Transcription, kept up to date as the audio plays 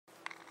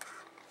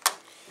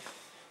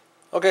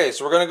Okay,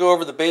 so we're going to go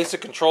over the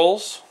basic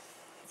controls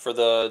for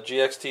the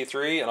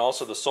GXT3 and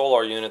also the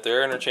solar unit.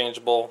 They're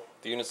interchangeable.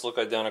 The units look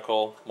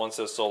identical. One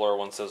says solar,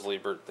 one says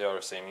Liebert. They are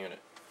the same unit.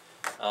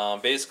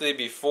 Basically,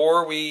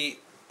 before we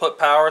put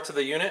power to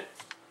the unit,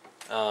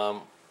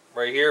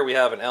 right here we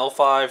have an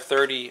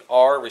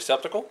L530R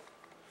receptacle,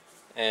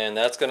 and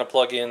that's going to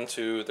plug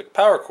into the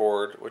power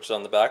cord, which is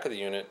on the back of the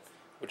unit,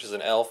 which is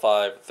an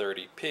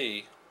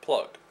L530P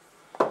plug.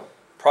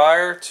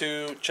 Prior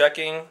to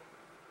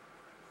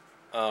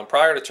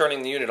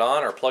turning the unit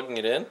on or plugging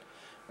it in,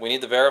 we need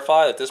to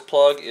verify that this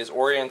plug is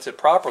oriented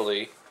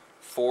properly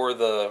for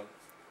the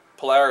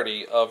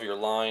polarity of your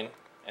line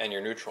and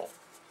your neutral.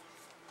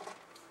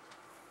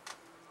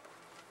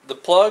 The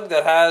plug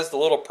that has the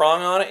little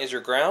prong on it is your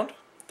ground.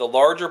 The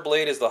larger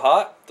blade is the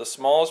hot. The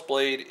smallest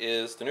blade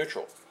is the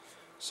neutral.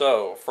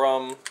 So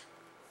from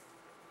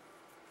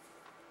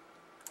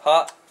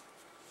hot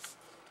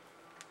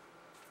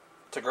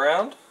to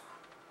ground,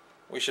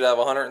 we should have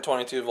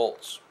 122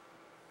 volts.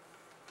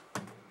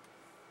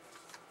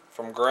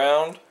 From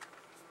ground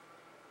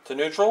to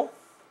neutral,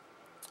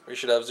 we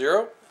should have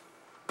 0.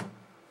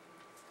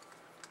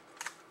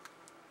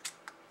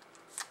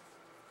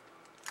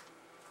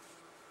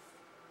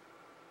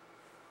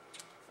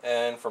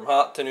 And from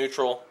hot to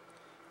neutral,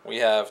 we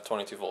have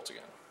 22 volts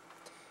again.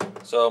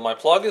 So my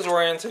plug is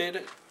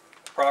oriented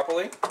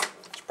properly.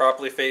 It's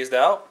properly phased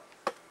out.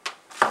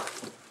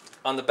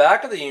 On the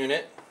back of the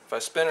unit, if I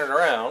spin it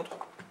around,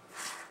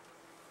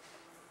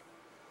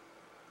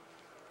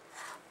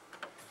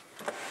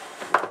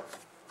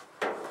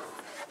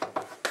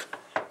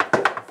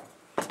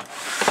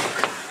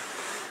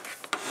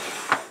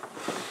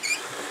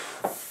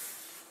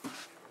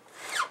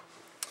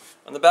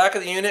 on the back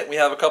of the unit, we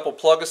have a couple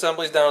plug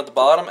assemblies down at the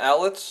bottom,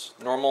 outlets,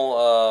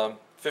 normal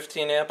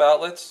 15 amp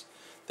outlets.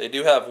 They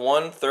do have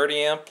one 30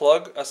 amp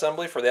plug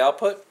assembly for the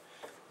output,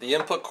 the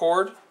input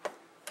cord,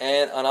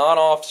 and an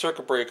on-off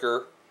circuit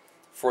breaker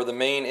for the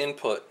main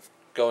input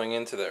going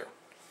into there.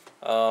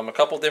 A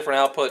couple different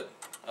output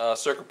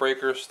circuit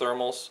breakers,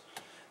 thermals.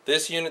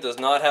 This unit does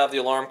not have the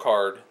alarm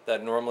card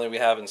that normally we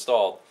have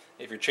installed.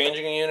 If you're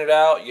changing a unit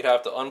out, you'd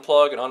have to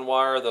unplug and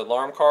unwire the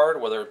alarm card,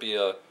 whether it be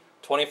a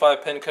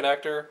 25 pin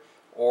connector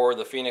or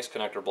the Phoenix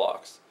connector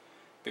blocks.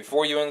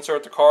 Before you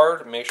insert the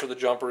card, make sure the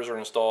jumpers are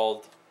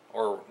installed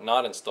or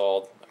not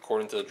installed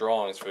according to the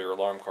drawings for your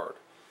alarm card.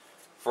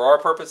 For our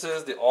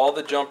purposes, all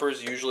the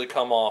jumpers usually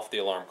come off the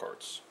alarm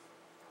cards.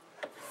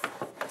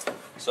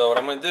 So what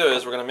I'm going to do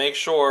is we're going to make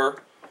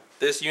sure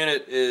this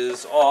unit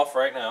is off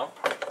right now.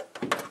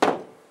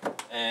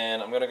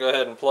 And I'm going to go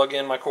ahead and plug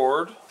in my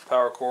cord,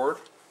 power cord.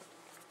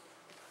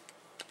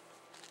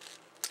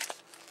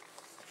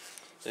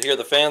 So here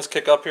the fans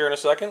kick up here in a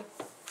second.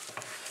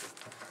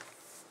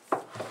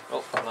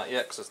 Oh, not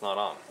yet because it's not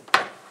on.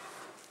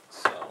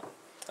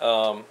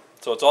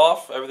 So it's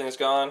off, everything's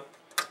gone.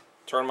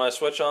 Turn my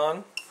switch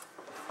on.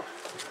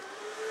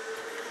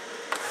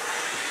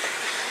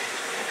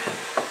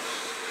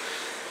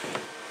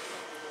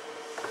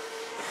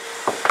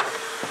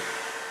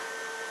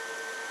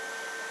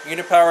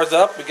 Unit powers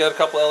up, we get a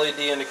couple LED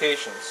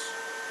indications.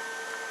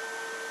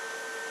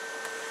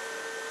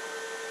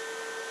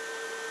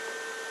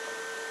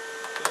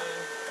 Okay,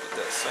 get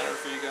that centered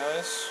for you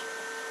guys.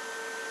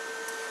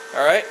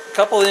 Alright, a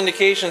couple of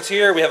indications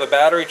here. We have a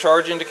battery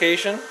charge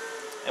indication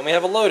and we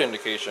have a load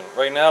indication.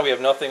 Right now we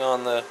have nothing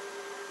on the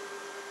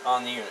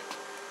unit.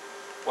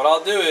 What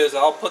I'll do is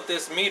I'll put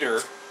this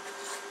meter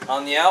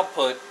on the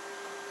output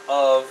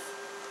of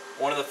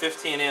one of the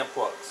 15 amp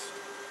plugs.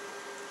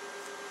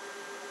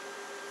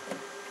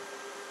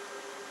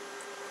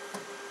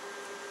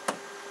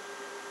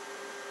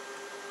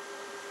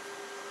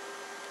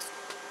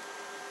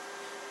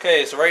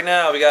 Okay, so right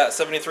now we got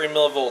 73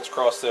 millivolts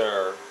across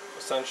there.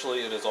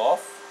 Essentially it is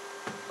off.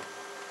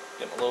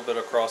 Getting a little bit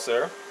across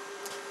there.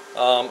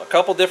 A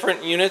couple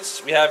different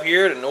units we have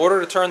here. In order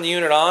to turn the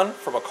unit on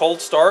from a cold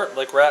start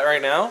like we're at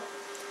right now,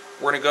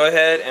 we're going to go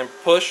ahead and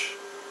push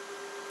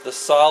the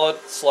solid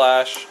 /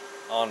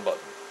 on button.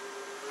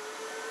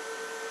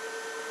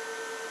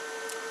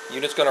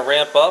 Unit's going to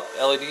ramp up.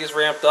 LED is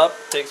ramped up.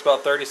 Takes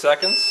about 30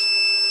 seconds.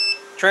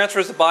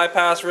 Transfers the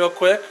bypass real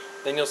quick.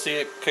 Then you'll see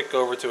it kick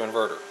over to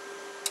inverter.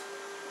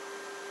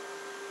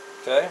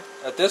 Okay.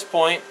 At this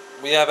point,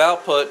 we have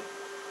output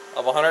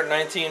of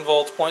 119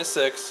 volts,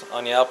 0.6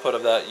 on the output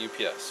of that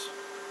UPS.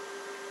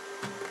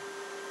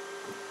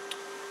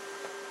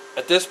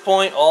 At this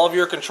point, all of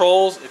your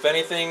controls, if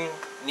anything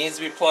needs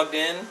to be plugged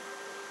in,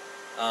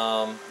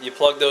 you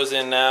plug those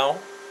in now.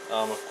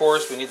 Of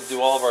course, we need to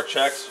do all of our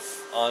checks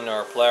on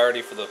our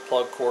polarity for the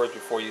plug cords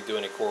before you do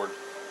any cord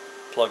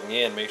plugging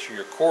in. Make sure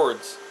your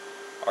cords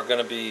are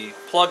going to be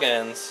plug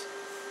ends.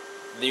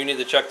 Then you need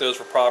to check those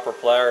for proper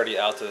polarity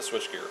out to the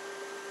switchgear.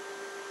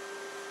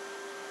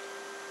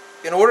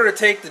 In order to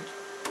take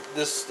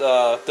this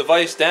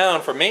device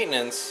down for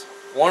maintenance,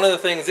 one of the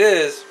things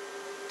is,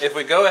 if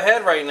we go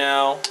ahead right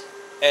now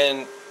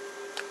and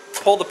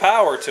pull the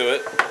power to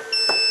it,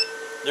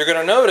 you're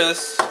going to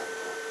notice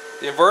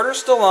the inverter's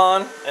still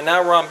on, and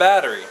now we're on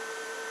battery.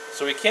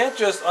 So we can't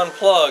just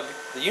unplug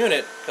the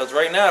unit because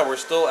right now we're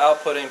still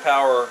outputting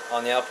power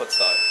on the output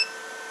side.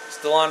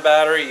 Still on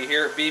battery, you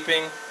hear it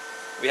beeping.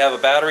 We have a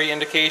battery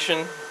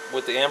indication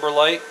with the amber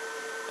light,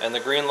 and the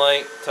green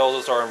light tells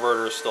us our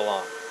inverter is still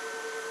on.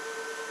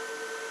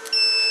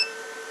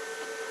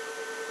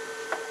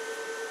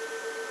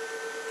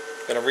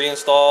 Going to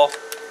reinstall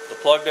the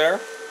plug there.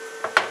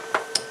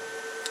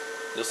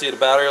 You'll see the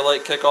battery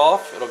light kick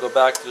off. It'll go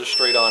back to the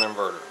straight on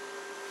inverter.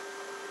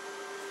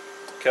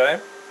 Okay.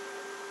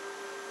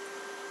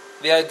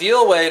 The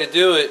ideal way to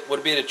do it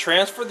would be to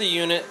transfer the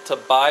unit to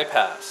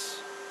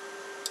bypass.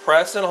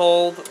 Press and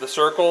hold the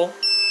circle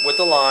with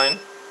the line.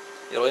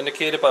 It'll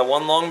indicate it by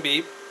one long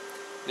beep.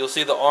 You'll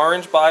see the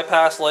orange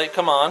bypass light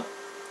come on.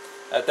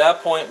 At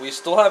that point we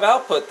still have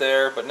output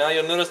there, but now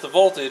you'll notice the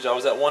voltage. I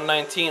was at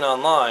 119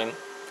 on line.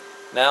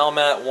 Now I'm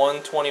at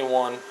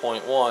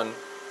 121.1,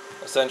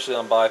 essentially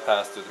on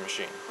bypass through the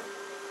machine.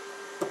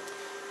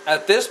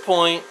 At this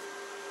point,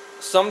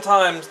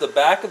 sometimes the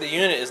back of the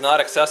unit is not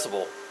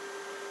accessible.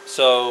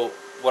 So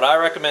what I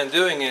recommend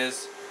doing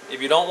is,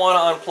 if you don't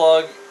want to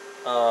unplug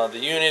the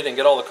unit and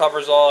get all the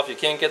covers off, you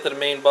can't get to the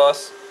main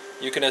bus,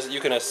 you can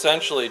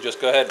essentially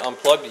just go ahead and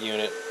unplug the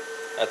unit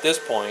at this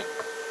point,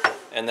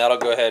 and that'll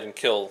go ahead and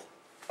kill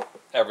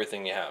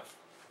everything you have.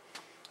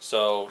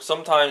 So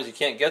sometimes you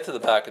can't get to the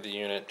back of the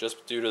unit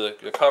just due to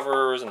the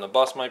covers, and the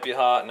bus might be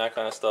hot and that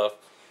kind of stuff.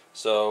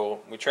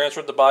 So we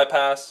transferred the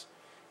bypass,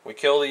 we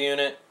kill the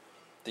unit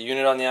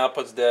on the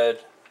output's dead,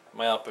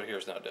 my output here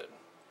is now dead.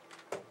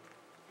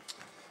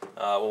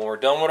 When we're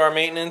done with our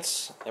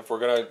maintenance, if we're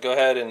going to go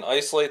ahead and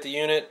isolate the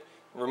unit,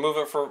 remove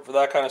it for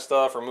that kind of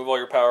stuff, remove all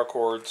your power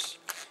cords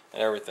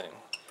and everything.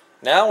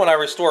 Now when I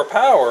restore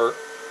power,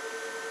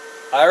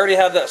 I already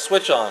have that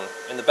switch on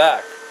in the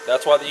back.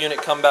 That's why the unit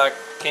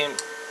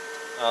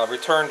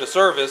returned to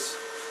service.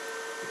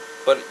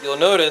 But you'll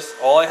notice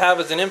all I have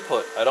is an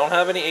input. I don't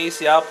have any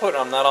AC output,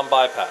 and I'm not on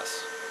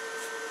bypass.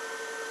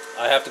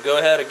 I have to go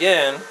ahead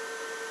again,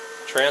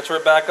 transfer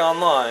it back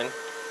online,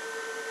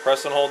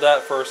 press and hold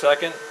that for a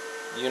second.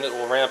 The unit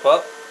will ramp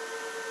up,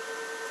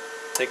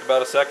 take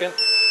about a second,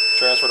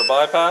 transfer to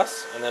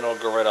bypass, and then it'll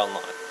go right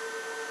online.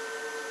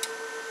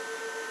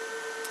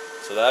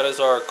 So that is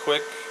our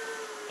quick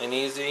and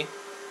easy.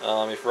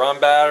 If we're on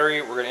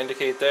battery, we're going to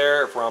indicate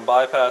there. If we're on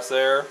bypass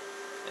there,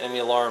 any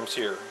alarms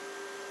here.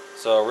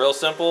 So real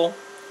simple.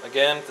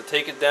 Again, to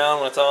take it down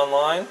when it's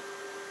online,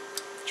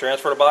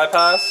 transfer to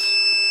bypass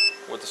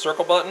with the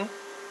circle button,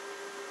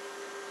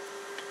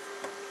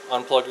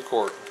 unplug your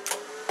cord.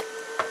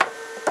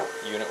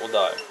 Unit will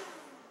die.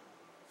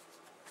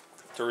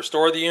 To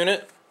restore the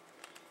unit,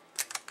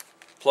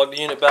 plug the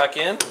unit back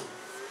in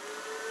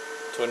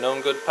to a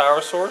known good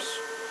power source.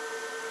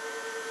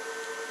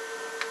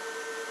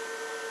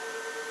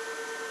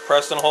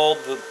 Press and hold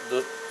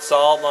the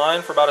solid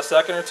line for about a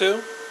second or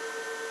two.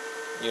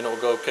 Unit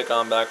will go kick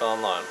on back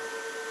online.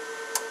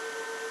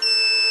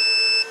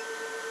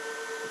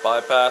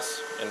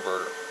 Bypass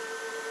inverter.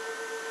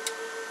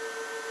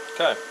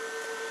 Okay.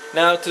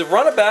 Now to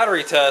run a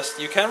battery test,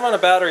 you can run a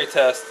battery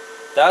test.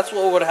 That's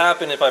what would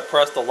happen if I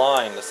pressed the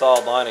line, the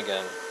solid line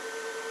again.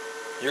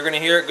 You're going to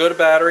hear it go to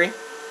battery.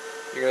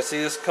 You're going to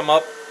see this come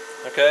up.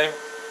 Okay.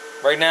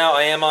 Right now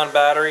I am on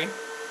battery.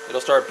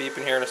 It'll start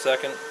beeping here in a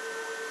second.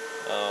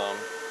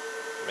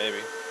 Maybe.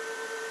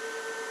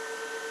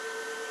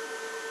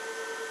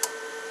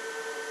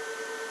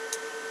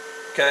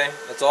 Okay,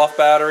 it's off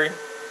battery,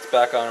 it's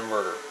back on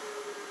inverter.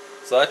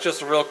 So that's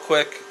just a real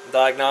quick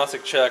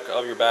diagnostic check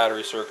of your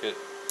battery circuit.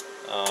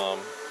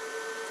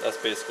 That's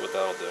basically what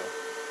that'll do.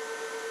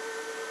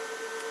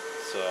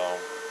 So,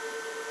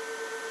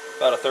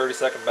 about a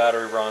 30-second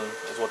battery run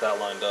is what that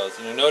line does.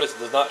 And you notice it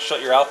does not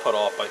shut your output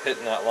off by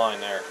hitting that line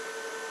there.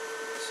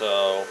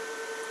 So,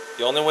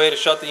 the only way to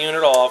shut the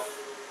unit off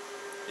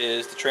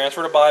is to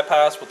transfer to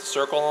bypass with the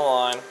circle on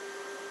the line.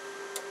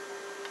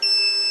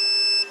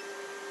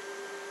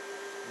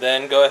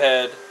 Then go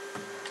ahead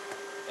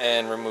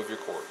and remove your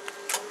cord.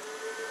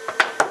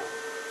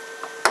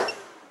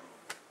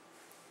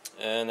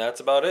 And that's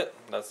about it.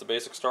 That's the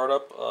basic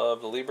startup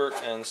of the Liebert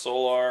and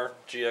Solar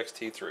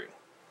GXT3.